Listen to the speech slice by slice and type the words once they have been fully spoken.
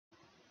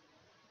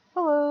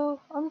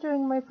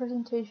my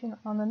presentation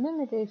on the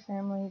Mimidae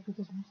family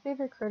because my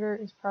favorite critter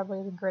is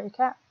probably the gray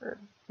catbird,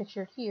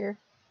 pictured here,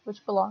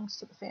 which belongs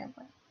to the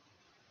family.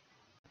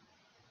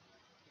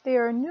 They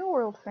are a New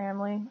World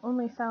family,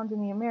 only found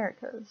in the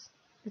Americas.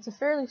 It's a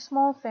fairly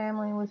small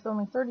family with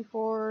only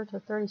 34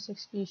 to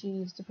 36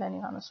 species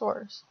depending on the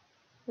source.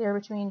 They are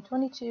between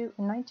 22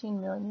 and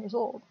 19 million years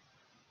old.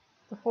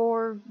 The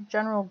four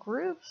general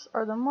groups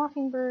are the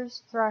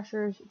mockingbirds,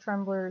 thrashers,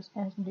 tremblers,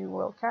 and New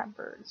World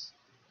catbirds.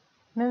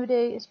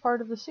 Mimidae is part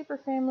of the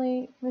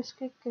superfamily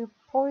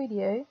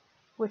Muscicopoideae,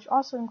 which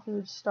also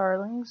includes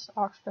starlings,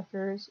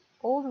 oxpeckers,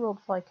 Old World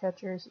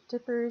flycatchers,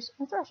 dippers,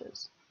 and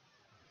thrushes.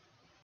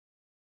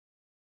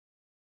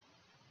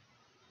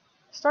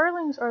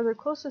 Starlings are their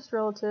closest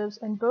relatives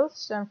and both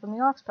stem from the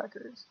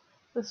oxpeckers.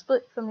 The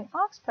split from the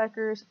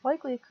oxpeckers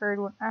likely occurred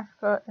when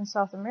Africa and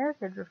South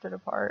America drifted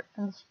apart,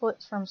 and the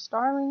split from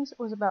starlings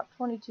was about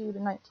 22 to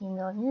 19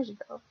 million years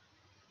ago.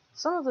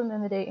 Some of the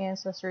Mimidae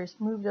ancestors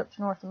moved up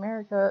to North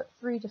America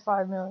 3 to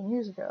 5 million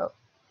years ago,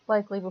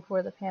 likely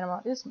before the Panama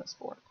Isthmus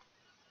formed.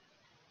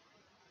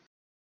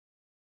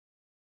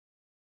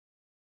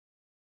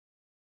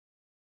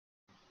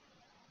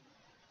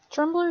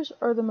 Tremblers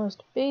are the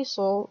most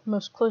basal,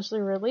 most closely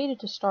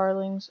related to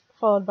starlings,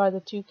 followed by the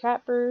two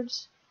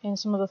catbirds and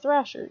some of the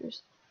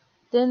thrashers.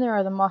 Then there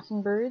are the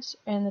mockingbirds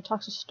and the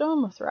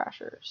Toxostoma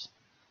thrashers.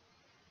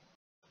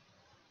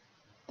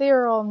 They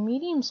are all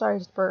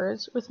medium-sized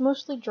birds with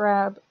mostly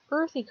drab,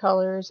 earthy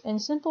colors and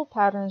simple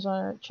patterns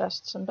on their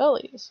chests and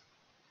bellies.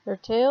 Their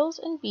tails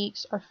and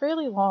beaks are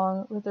fairly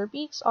long, with their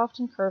beaks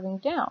often curving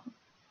down.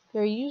 They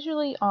are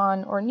usually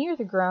on or near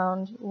the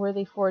ground, where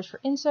they forage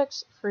for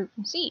insects, fruit,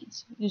 and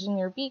seeds, using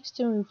their beaks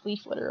to move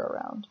leaf litter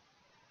around.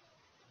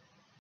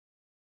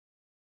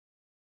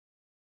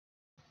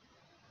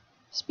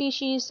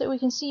 Species that we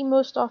can see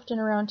most often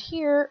around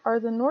here are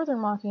the northern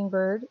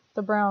mockingbird,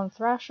 the brown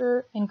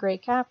thrasher, and gray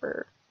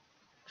catbird.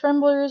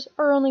 Tremblers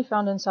are only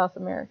found in South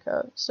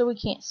America, so we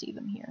can't see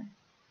them here.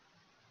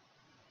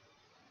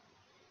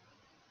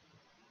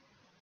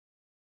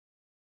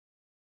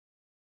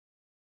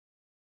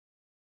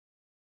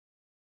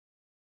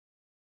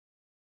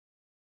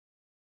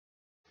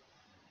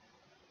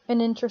 An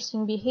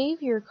interesting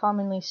behavior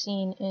commonly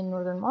seen in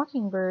northern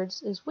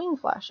mockingbirds is wing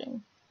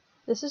flashing.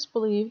 This is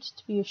believed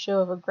to be a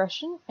show of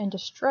aggression and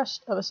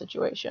distrust of a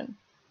situation,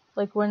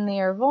 like when they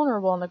are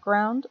vulnerable on the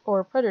ground or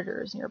a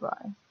predator is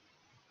nearby.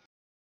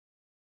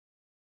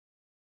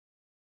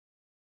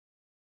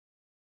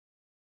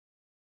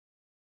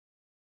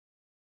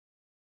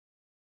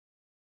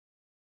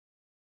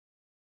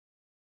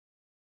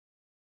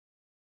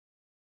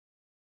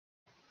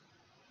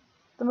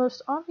 The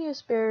most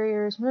obvious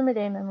barriers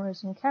Mimidae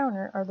members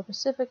encounter are the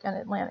Pacific and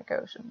Atlantic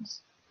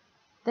Oceans.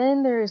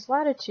 Then there is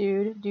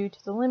latitude due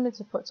to the limits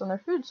it puts on their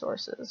food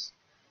sources.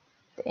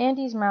 The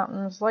Andes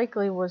Mountains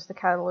likely was the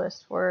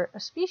catalyst for a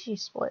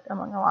species split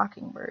among the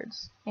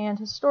mockingbirds, and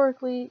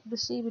historically the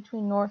sea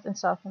between North and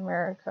South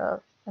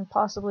America and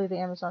possibly the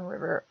Amazon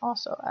River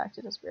also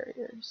acted as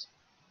barriers.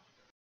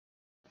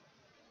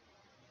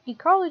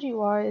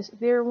 Ecology-wise,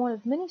 they are one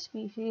of many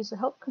species that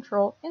help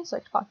control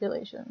insect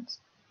populations.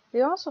 They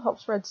also help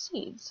spread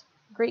seeds.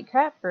 Great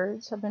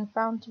catbirds have been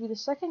found to be the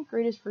second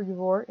greatest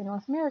frugivore in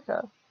North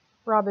America,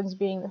 robins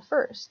being the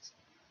first.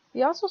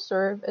 They also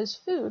serve as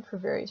food for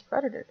various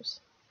predators.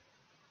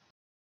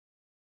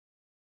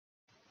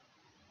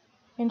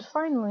 And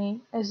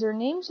finally, as their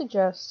name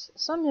suggests,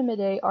 some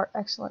Mimidae are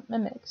excellent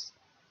mimics.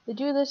 They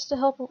do this to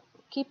help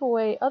keep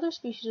away other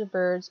species of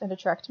birds and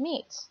attract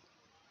mates.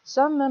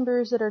 Some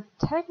members that are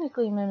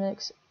technically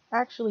mimics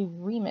actually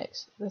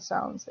remix the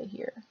sounds they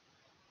hear.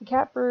 The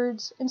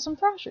catbirds and some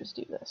thrashers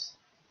do this.